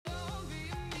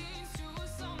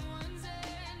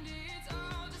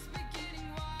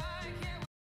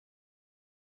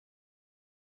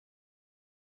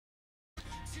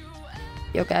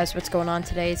Yo guys, what's going on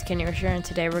today? It's Kenny Risher, and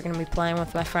today we're going to be playing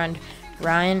with my friend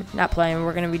Ryan. Not playing,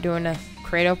 we're going to be doing a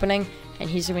crate opening, and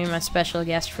he's going to be my special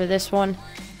guest for this one.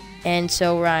 And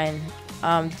so Ryan,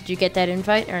 did you get that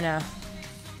invite or no?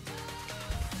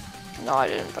 No, I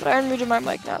didn't, but I unmuted my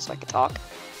mic now so I can talk.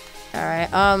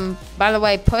 Alright, by the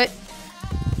way, put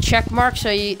check mark so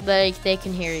you they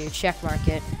can hear you. Check mark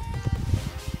it.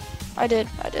 I did.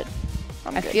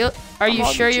 I'm good. Are you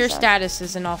sure your status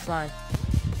isn't offline?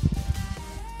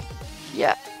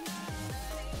 Yeah.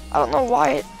 I don't know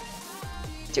why it...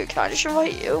 Dude, can I just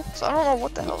invite you? So I don't know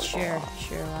what the hell is going on.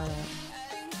 Sure, why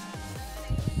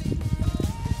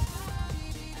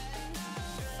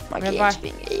not? My game's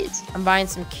being AIDS. I'm buying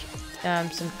some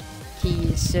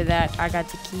keys so that I got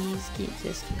the keys.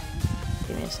 This key.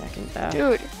 Give me a second.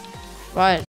 Dude.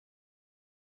 What?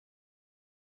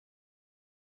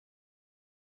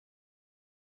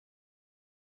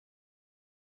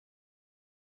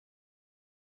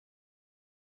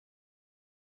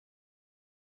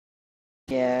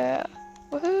 Yeah.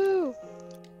 Woohoo!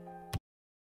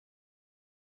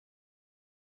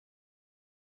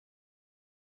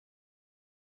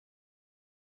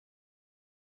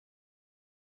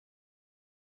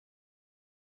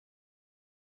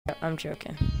 I'm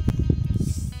joking.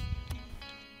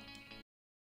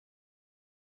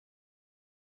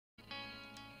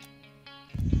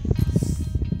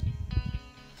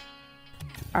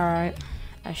 Alright,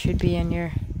 I should be in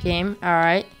your game.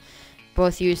 Alright,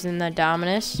 both using the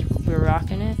Dominus. We're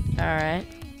rocking it. Alright.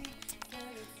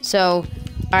 So,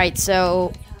 alright,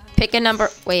 so pick a number.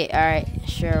 Wait, alright,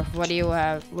 sure. What do you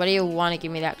have? What do you want to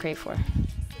give me that crate for?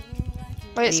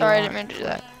 Wait, sorry, I didn't mean to do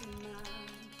that.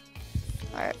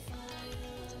 Alright.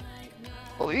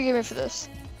 What will you give me for this?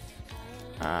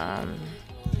 I'll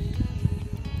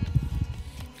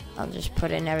just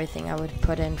put in everything I would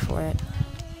put in for it.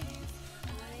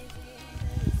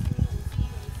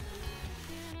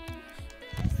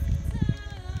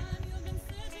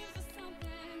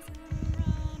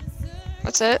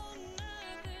 That's it?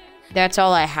 That's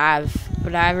all I have,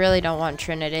 but I really don't want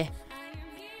Trinity.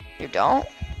 You don't?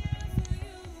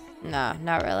 No,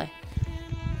 not really.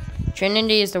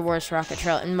 Trinity is the worst rocket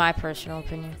trail, in my personal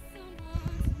opinion.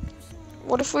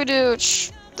 What if we do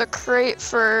the crate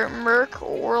for Merc,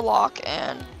 Warlock,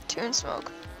 and Toon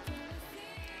Smoke?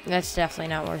 That's definitely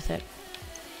not worth it.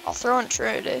 I'll throw in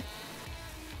Trinity.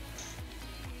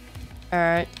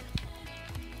 Alright.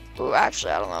 Ooh,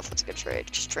 actually, I don't know if it's a good trade,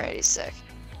 because Trinity's sick.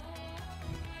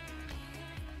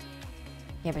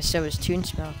 Yeah, but so is Toon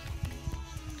Smoke.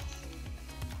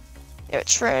 Yeah, but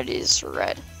Trinity's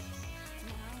red.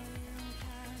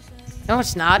 No,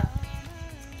 it's not.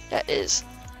 That is.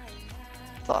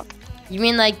 Fuck. You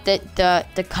mean like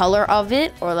the color of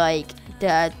it, or like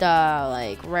the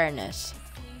like rareness?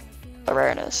 The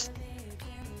rareness.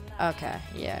 Okay,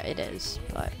 yeah, it is.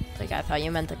 But like I thought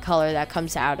you meant the color that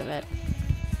comes out of it.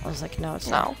 I was like, no, it's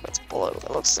not. No, it's blue.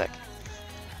 It looks sick.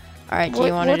 All right, do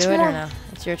you want to do it or no?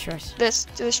 It's your choice. Do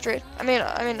this trade. I mean,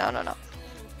 no.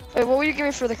 Wait, what will you give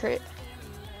me for the crate?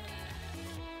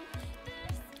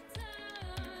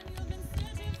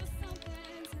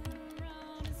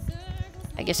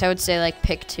 I guess I would say like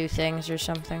pick two things or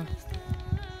something.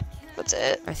 That's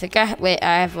it. I think I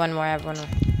have one more. I have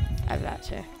that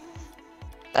too.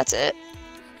 That's it.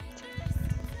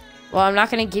 Well, I'm not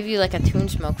gonna give you like a Toon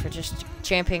Smoke for just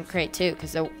Champion Crate 2,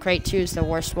 because the Crate 2 is the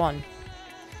worst one.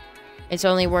 It's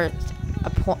only worth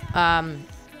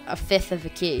a fifth of a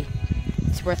key.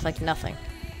 It's worth like nothing.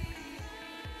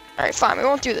 All right, fine. We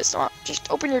won't do this.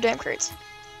 Just open your damn crates.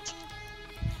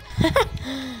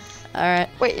 All right.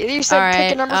 Wait, you said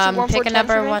pick a number from 1 pick through 10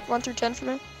 for me? 1 through 10 for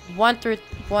me? 1 through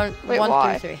 1. Wait, 1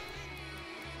 why? through 3.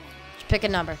 Just pick a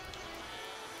number.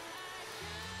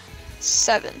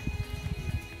 7.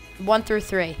 1 through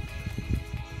 3.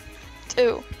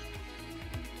 2.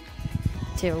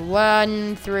 2.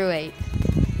 1 through 8.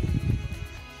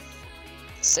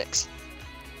 6.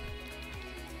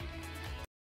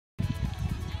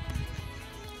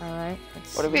 All right.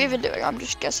 What are we even doing? I'm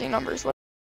just guessing numbers.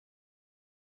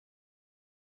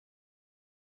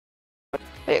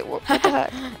 Wait, what the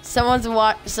heck? Someone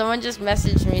just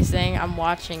messaged me saying I'm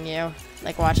watching you,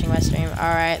 like watching my stream.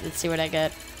 All right, let's see what I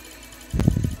get.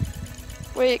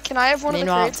 Wait, can I have one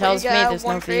Meanwhile, of the it crates? tells me there's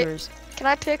no crate? viewers. Can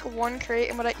I pick one crate,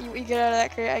 and what you get out of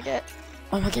that crate, I get?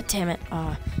 Oh my god, damn it.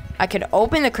 I could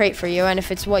open the crate for you, and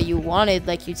if it's what you wanted,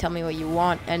 like you tell me what you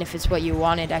want, and if it's what you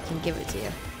wanted, I can give it to you.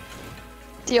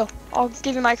 Deal. I'll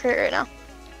give you my crate right now.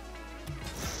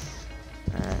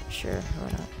 Alright, sure,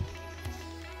 why not?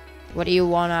 What do you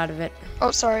want out of it?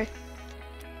 Oh, sorry.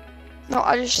 No,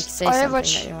 I Like, just, say I have something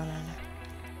that you want out of it.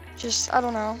 just, I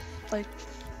don't know. like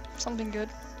something good.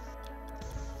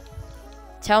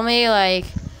 Tell me, like,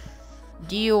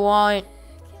 do you want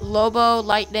Lobo,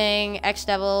 Lightning,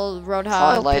 X-Devil,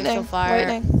 Roadhog, Pixel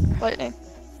Fire? Lightning.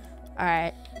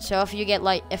 Alright, so if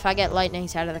I get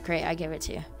Lightnings out of the crate, I give it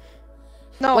to you.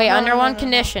 No, wait, no, under no, one no,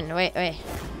 condition. No. Wait,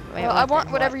 I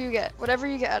want whatever you get. Whatever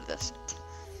you get out of this.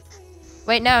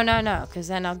 Wait, no, because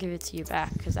then I'll give it to you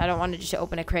back, because I don't want to just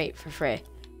open a crate for free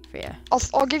for you.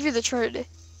 I'll give you the Trinity.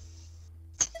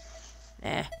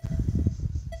 Nah.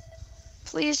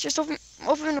 Please, just open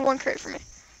one crate for me.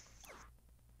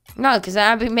 No, because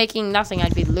I'd be making nothing.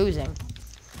 I'd be losing.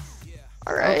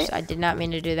 Alright. Oops, I did not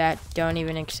mean to do that. Don't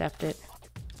even accept it.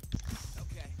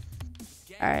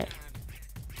 Alright.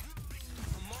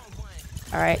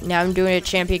 Alright, now I'm doing a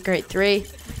champion crate 3.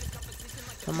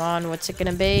 Come on, what's it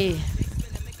gonna be?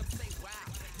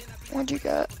 What'd you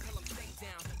got?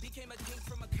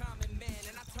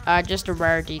 Just a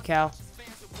rare decal.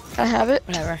 Can I have it?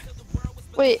 Whatever.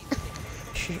 Wait.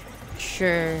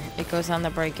 Sure, it goes on the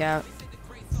breakout.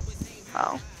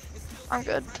 Oh. I'm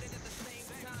good.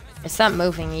 It's not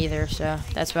moving either, so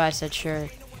that's why I said sure.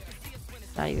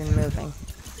 Not even moving.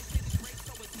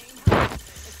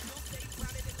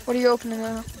 What are you opening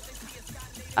now?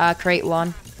 Crate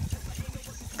 1.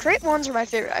 Crate 1s are my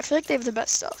favorite. I feel like they have the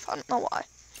best stuff. I don't know why.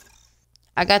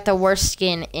 I got the worst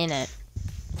skin in it.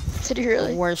 Did you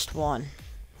really? The worst one.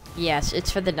 Yes,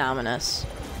 it's for the Dominus.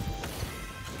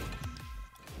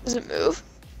 Does it move?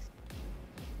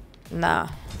 Nah.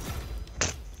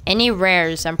 Any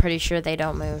rares, I'm pretty sure they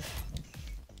don't move.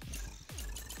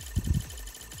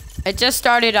 It just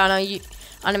started on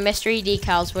a mystery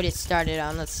decal's what it started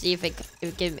on. Let's see if it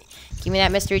would give me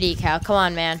that mystery decal. Come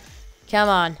on, man. Come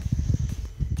on.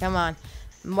 Come on.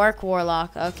 Mark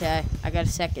Warlock. Okay, I got a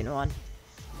second one.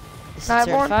 Is it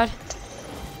certified?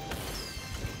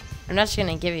 I'm not just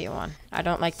gonna give you one. I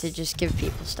don't like to just give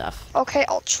people stuff. Okay,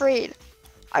 I'll trade.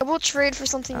 I will trade for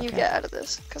something you Okay. get out of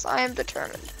this, because I am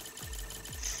determined.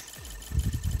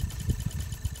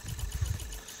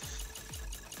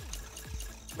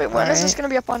 Wait, when is this gonna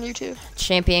be up on YouTube?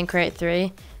 Champion crate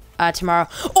 3. Tomorrow.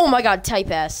 Oh my god,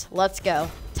 Type S. Let's go.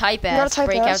 Type S.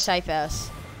 Breakout Type S.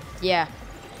 Yeah.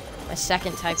 My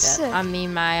second Type S. Sick. I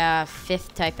mean my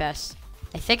 5th Type S.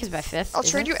 I think it's my 5th. I'll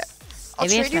trade you. I'll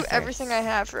Maybe it's trade you my third. everything I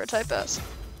have for a Type S.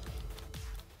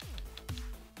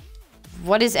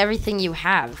 What is everything you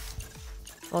have?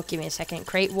 Well, give me a second.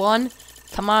 Crate 1.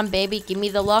 Come on, baby. Give me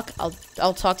the luck.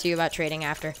 I'll talk to you about trading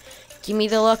after. Give me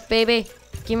the luck, baby.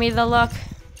 Give me the luck.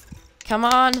 Come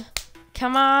on.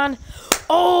 Come on.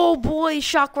 Oh boy,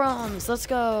 chakrams. Let's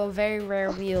go. Very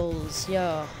rare wheels.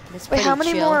 Yo. That's Wait, how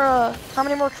many chill.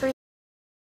 more crates?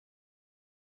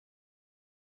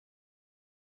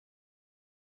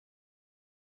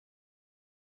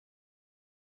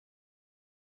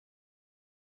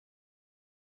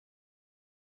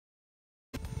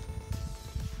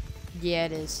 Yeah,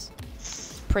 it is.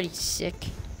 Pretty sick.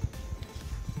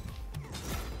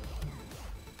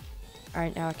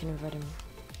 Alright, now I can invite him.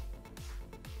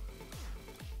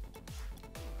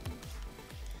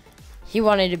 He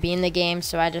wanted to be in the game,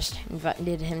 so I just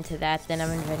invited him to that. Then I'm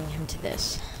inviting him to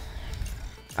this.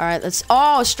 Alright, let's...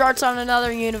 Oh, starts on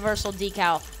another universal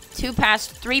decal. 2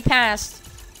 passed, 3 passed,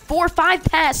 4, 5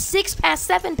 passed, 6 passed,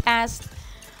 7 passed.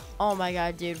 Oh my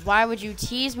god, dude. Why would you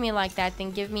tease me like that? Then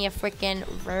give me a freaking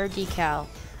rare decal.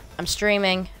 I'm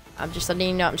streaming. I'm just letting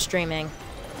you know I'm streaming.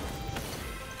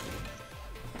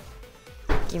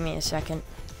 Give me a second.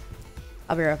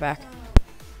 I'll be right back.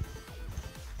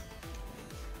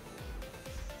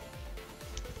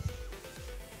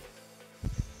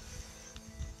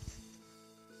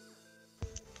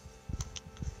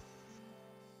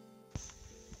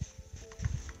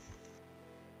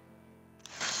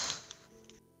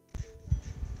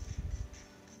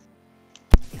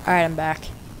 Alright, I'm back.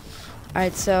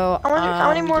 Alright, so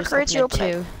How many more just crates you opened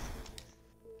opening?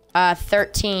 2.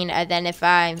 13, and then if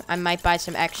I might buy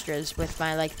some extras with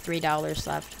my like $3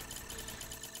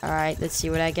 left. Alright, let's see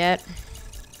what I get.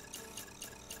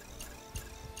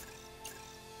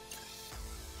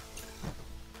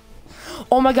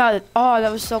 Oh my god, oh,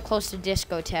 that was so close to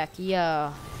Discotech,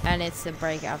 yeah. And it's the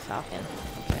Breakout Falcon.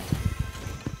 Okay.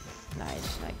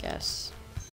 Nice, I guess.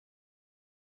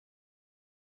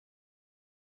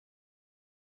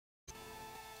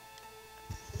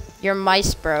 Your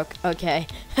mice broke. Okay.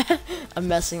 I'm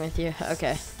messing with you.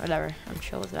 Okay, whatever. I'm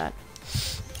chill with that.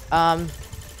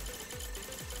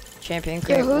 Champion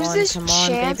crate 1. Who's this Come on,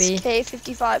 Chance baby.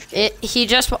 K55? He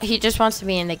just wants to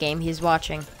be in the game. He's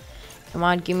watching. Come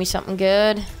on, give me something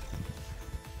good.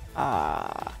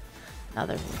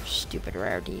 Another stupid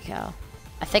rare decal.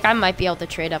 I think I might be able to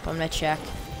trade up. I'm gonna check.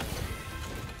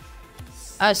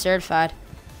 Oh, certified.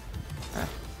 Huh.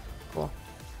 Cool.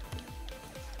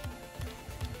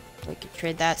 We could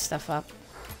trade that stuff up.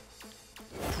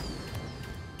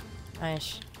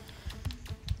 Nice.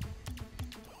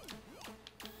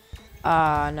 No,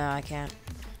 I can't.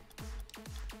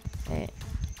 Wait.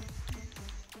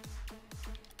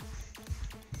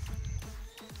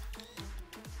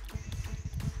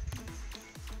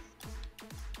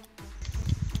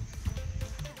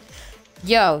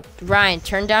 Yo, Ryan,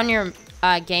 turn down your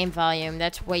game volume.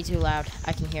 That's way too loud.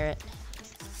 I can hear it.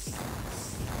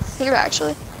 Can you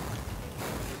actually?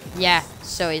 Yeah,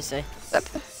 so easy.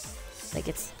 Like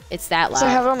it's that loud. So I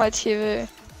have it on my TV.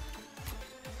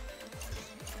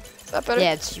 Is that better?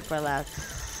 Yeah, it's super loud.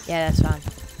 Yeah, that's fine.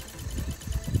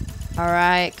 All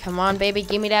right, come on, baby,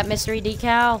 give me that mystery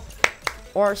decal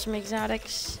or some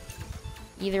exotics.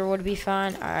 Either would be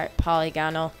fine. All right,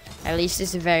 polygonal. At least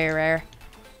it's very rare.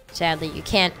 Sadly, you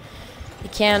can't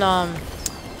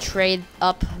trade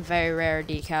up very rare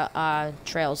decal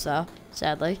trails though.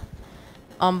 Sadly.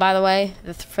 By the way,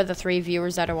 for the 3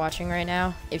 viewers that are watching right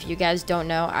now, if you guys don't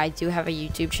know, I do have a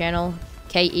YouTube channel,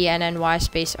 KENNY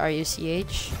space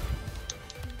RUCH.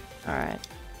 All right,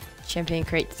 Champion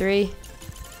Crate 3.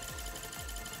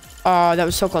 Oh, that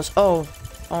was so close. Oh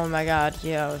my God,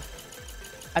 yo.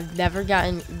 I've never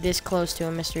gotten this close to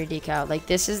a mystery decal. Like,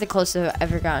 this is the closest I've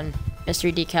ever gotten.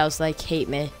 Mystery decals, like, hate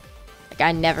me. Like,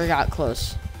 I never got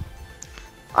close.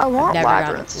 I want never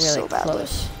Labyrinth really so badly.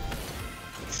 close.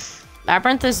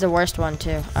 Labyrinth is the worst one,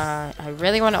 too. I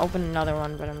really want to open another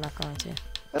one, but I'm not going to.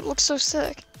 It looks so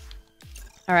sick.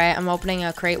 Alright, I'm opening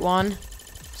a crate 1.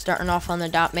 Starting off on the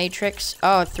dot matrix.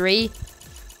 Oh, 3,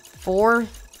 4.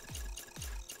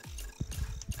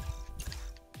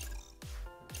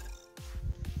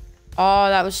 Oh,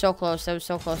 that was so close. That was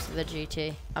so close to the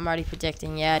GT. I'm already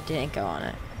predicting. Yeah, it didn't go on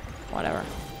it. Whatever.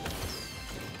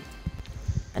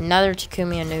 Another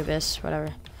Takumi Anubis.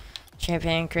 Whatever.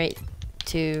 Champion Crate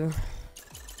 2.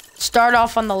 Start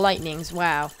off on the lightnings.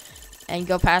 Wow. And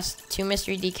go past 2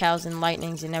 mystery decals and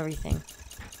lightnings and everything.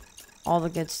 All the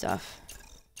good stuff.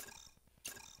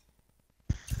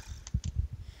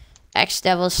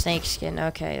 X-Devil Snakeskin.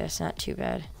 Okay, that's not too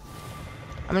bad.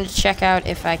 I'm going to check out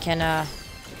if I can,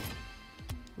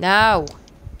 No!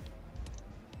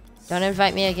 Don't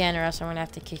invite me again or else I'm going to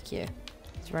have to kick you.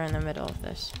 Because we're in the middle of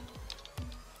this.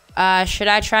 Should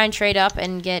I try and trade up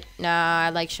and get... Nah, I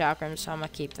like chakrams, so I'm going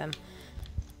to keep them.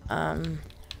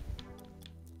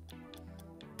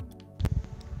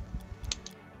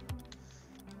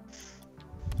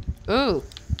 Ooh.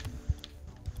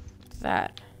 What's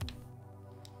that?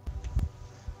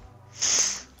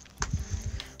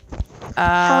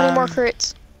 How many more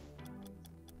crates?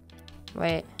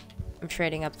 Wait. I'm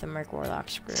trading up the Merc Warlock.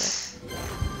 Screw it.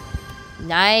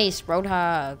 Nice!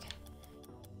 Roadhog.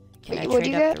 Can I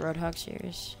trade up the Roadhog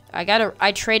series?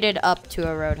 I traded up to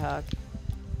a Roadhog.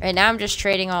 Right now I'm just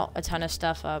trading a ton of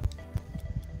stuff up.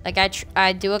 Like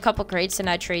I do a couple crates and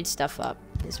I trade stuff up.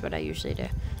 Is what I usually do.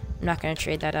 I'm not gonna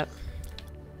trade that up.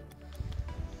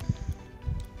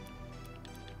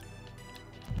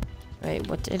 Wait,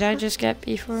 what did I just get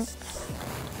before?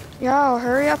 Yo,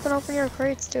 hurry up and open your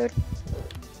crates, dude.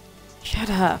 Shut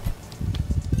up.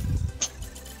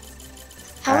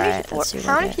 How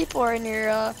many people are in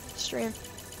your stream?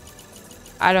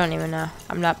 I don't even know.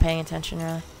 I'm not paying attention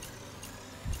really.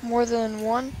 More than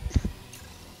 1?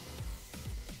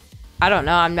 I don't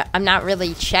know. I'm not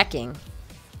really checking.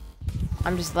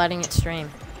 I'm just letting it stream.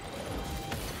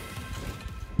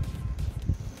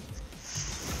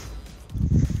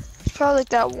 It's probably like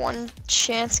that one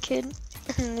chance kid.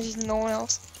 And there's no one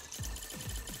else.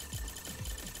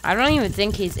 I don't even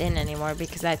think he's in anymore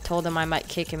because I told him I might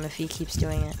kick him if he keeps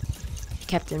doing it. He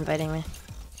kept inviting me.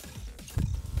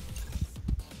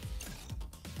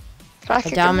 A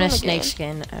Dominus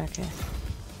Snakeskin. Okay.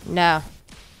 No.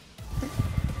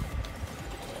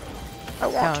 I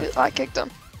want to. I kicked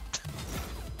him.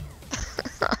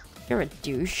 You're a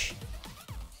douche.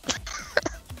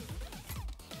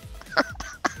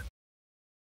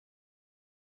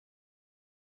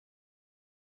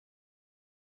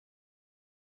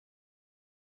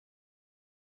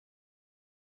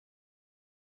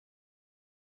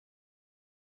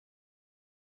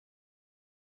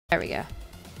 There we go.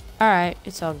 Alright,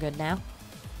 it's all good now.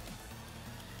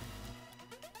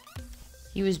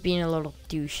 He was being a little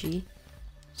douchey.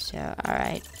 So,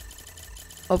 alright.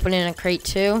 Opening a crate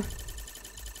 2.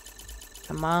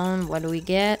 Come on, what do we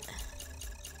get?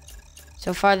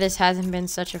 So far, this hasn't been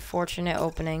such a fortunate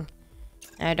opening.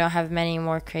 And I don't have many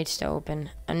more crates to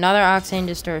open. Another Octane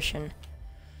Distortion.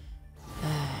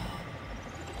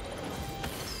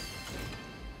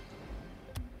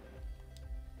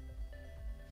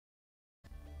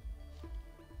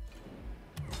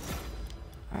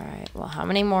 Well, how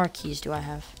many more keys do I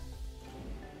have?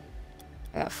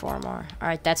 I got 4 more.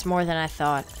 Alright, that's more than I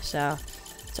thought. So,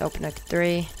 let's open a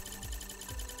 3.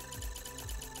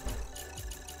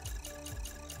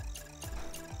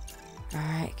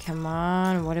 Alright, come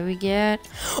on. What do we get?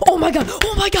 Oh my god!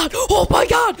 Oh my god! Oh my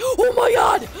god! Oh my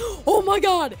god! Oh my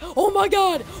god! Oh my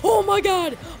god! Oh my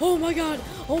god! Oh my god!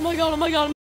 Oh my god! Oh my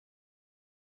god!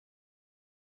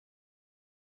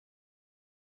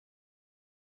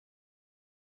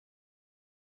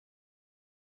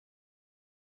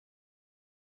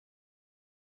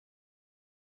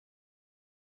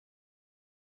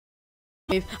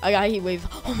 I got a heat wave.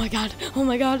 Oh my god. Oh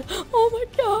my god. Oh my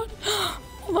god.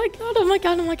 Oh my god. Oh my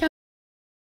god. Oh my god.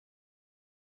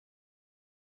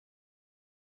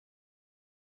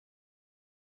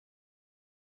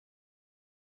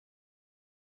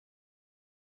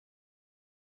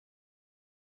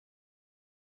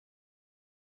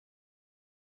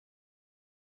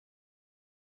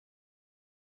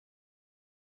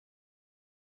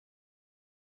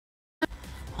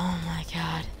 Oh my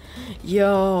god.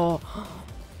 Yo.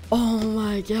 Oh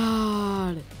my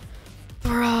god.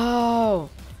 Bro.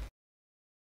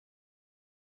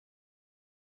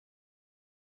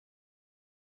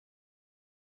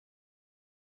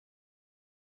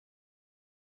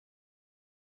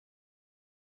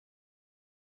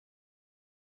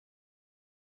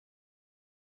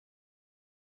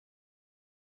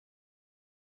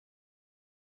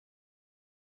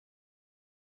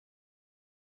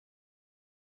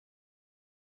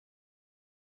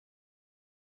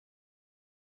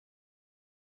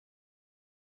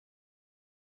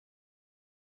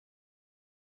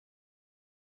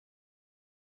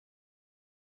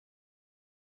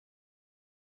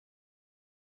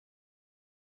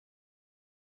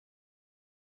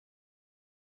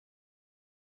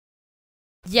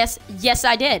 Yes,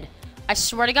 I did. I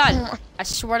swear to God. I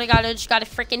swear to God, I just got a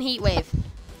freaking heat wave.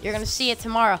 You're gonna see it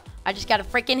tomorrow. I just got a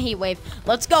freaking heat wave.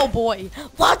 Let's go, boy.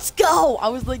 Let's go. I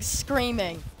was like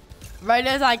screaming. Right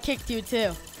as I kicked you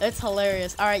too. It's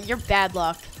hilarious. Alright, you're bad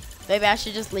luck. Maybe I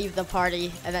should just leave the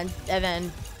party and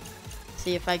then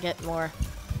see if I get more.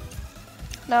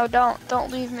 No, don't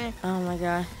leave me. Oh my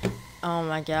god. Oh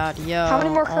my god, yo. How many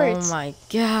more crates? Oh my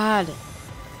god.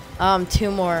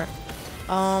 2 more.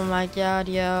 Oh my god,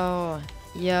 yo.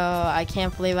 Yo, I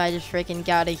can't believe I just freaking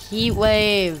got a heat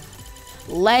wave.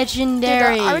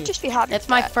 Legendary. Dude, I would just be happy. That's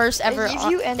my first ever.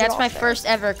 That's my there. first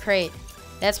ever crate.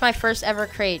 That's my first ever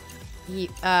crate.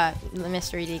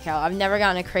 Mystery decal. I've never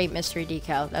gotten a crate mystery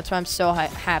decal. That's why I'm so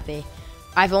happy.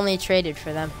 I've only traded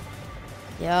for them.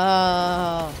 Yo.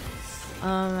 Oh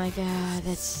my god,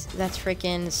 that's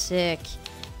freaking sick.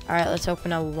 All right, let's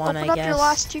open a 1. I guess. Open up your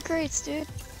last 2 crates, dude.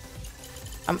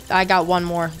 I got 1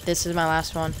 more. This is my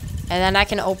last one. And then I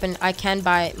can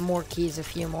buy more keys, a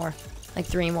few more. Like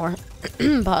 3 more,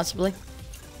 possibly.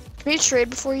 Can you trade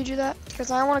before you do that? Because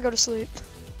I want to go to sleep.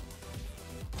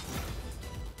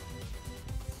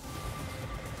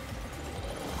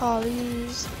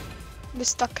 Please.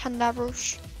 Mr.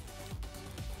 Canaveros.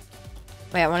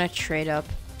 Wait, I want to trade up.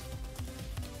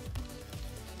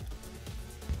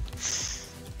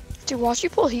 Dude, watch you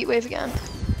pull heat wave again.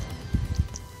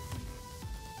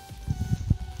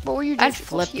 What were you doing? I'd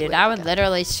flip, dude. I would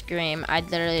literally scream. I'd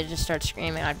literally just start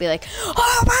screaming. I'd be like,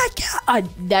 oh my god!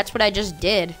 That's what I just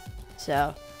did.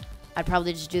 So, I'd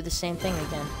probably just do the same thing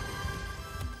again.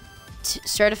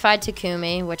 Certified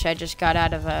Takumi, which I just got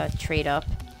out of a trade up.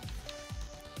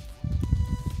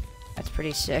 That's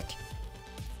pretty sick.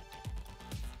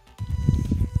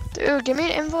 Dude, give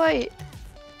me an invite.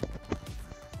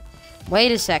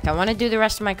 Wait a sec. I want to do the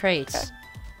rest of my crates. Okay.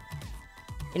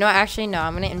 You know what? Actually, no.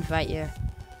 I'm going to invite you.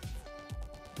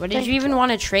 What did you even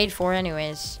want to trade for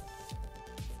anyways?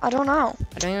 I don't know.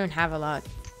 I don't even have a lot.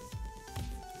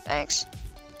 Thanks.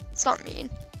 It's not mean.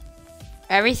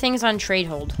 Everything's on trade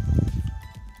hold.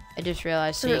 I just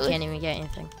realized, so Really? you can't even get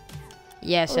anything.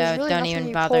 Yeah, so Well, really don't nothing even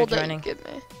you bother pulled that you joining. give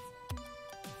me.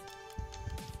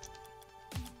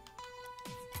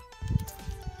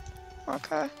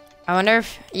 Okay. I wonder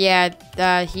if, yeah,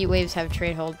 the heat waves have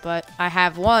trade hold, but I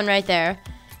have 1 right there,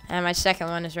 and my second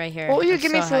one is right here. What will you I'm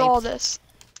give me so for all hyped. this?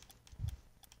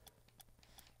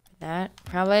 That,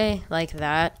 probably like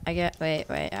that. Wait,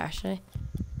 actually,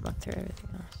 look through everything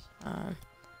else.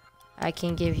 I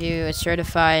can give you a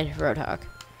certified Roadhog.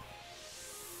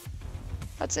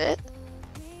 That's it?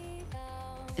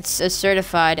 It's a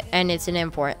certified, and it's an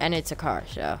import, and it's a car,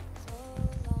 so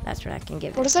that's what I can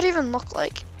give What you. does that even look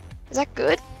like? Is that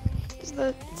good?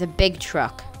 It's a big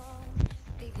truck.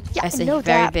 Yeah, That's I a know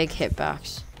very that. big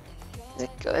hitbox. Is it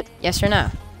good? Yes or no?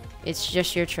 It's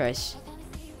just your choice.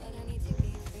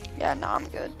 Yeah, no, I'm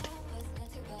good.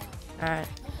 Alright.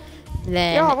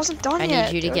 Then Yo, I wasn't done I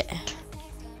yet. need you to get...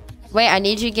 Wait, I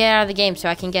need you to get out of the game so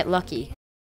I can get lucky.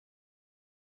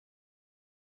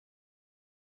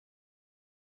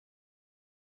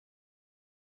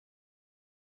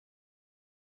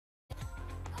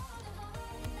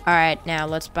 Alright, now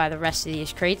let's buy the rest of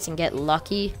these crates and get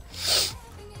lucky.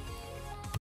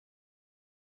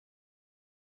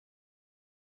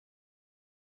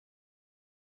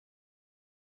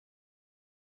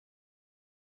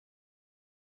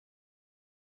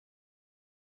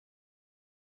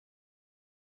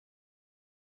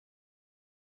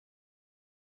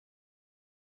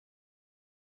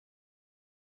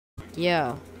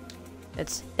 Yo,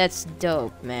 that's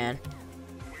dope, man.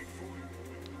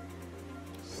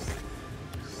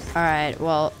 Alright,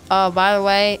 well, oh, by the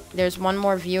way, there's one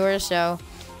more viewer, so,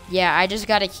 yeah, I just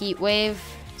got a heat wave.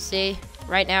 See,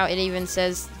 right now it even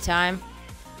says the time,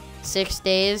 6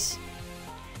 days.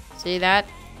 See that?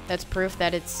 That's proof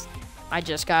that I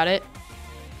just got it.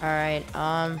 Alright,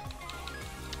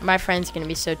 my friend's gonna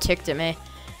be so ticked at me.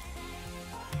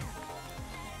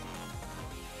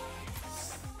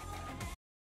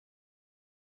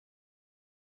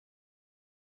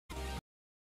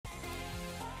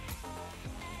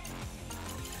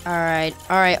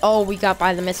 Alright. Oh, we got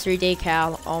by the mystery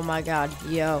decal. Oh my god,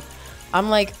 yo.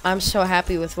 I'm so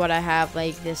happy with what I have.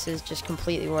 Like, this is just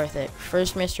completely worth it.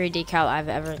 First mystery decal I've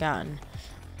ever gotten.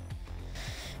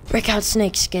 Breakout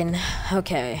snake skin.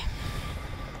 Okay.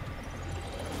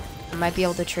 I might be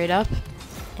able to trade up.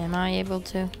 Am I able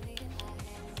to?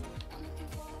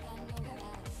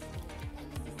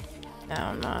 No,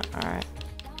 I'm not. Alright.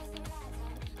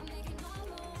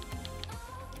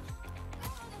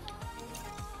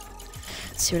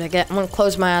 Let's see what I get. I'm gonna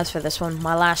close my eyes for this one.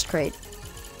 My last crate.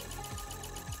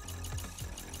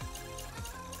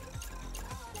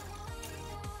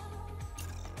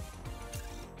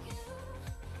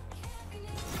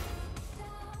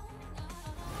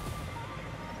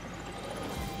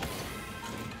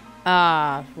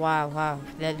 Ah, wow.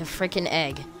 The freaking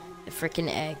egg. The freaking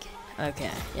egg.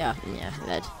 Okay, yeah,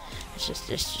 that's just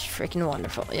freaking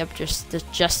wonderful. Yep, just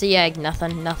the egg.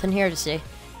 Nothing here to see.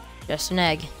 Just an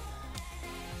egg.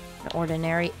 An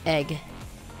ordinary egg.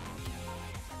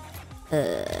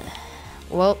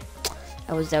 Well,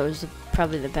 that was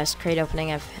probably the best crate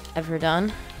opening I've ever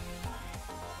done.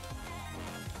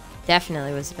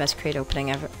 Definitely was the best crate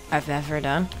opening I've ever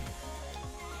done.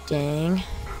 Dang.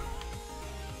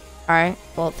 Alright,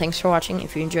 well, thanks for watching.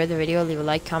 If you enjoyed the video, leave a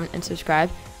like, comment, and subscribe.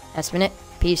 That's been it.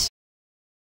 Peace.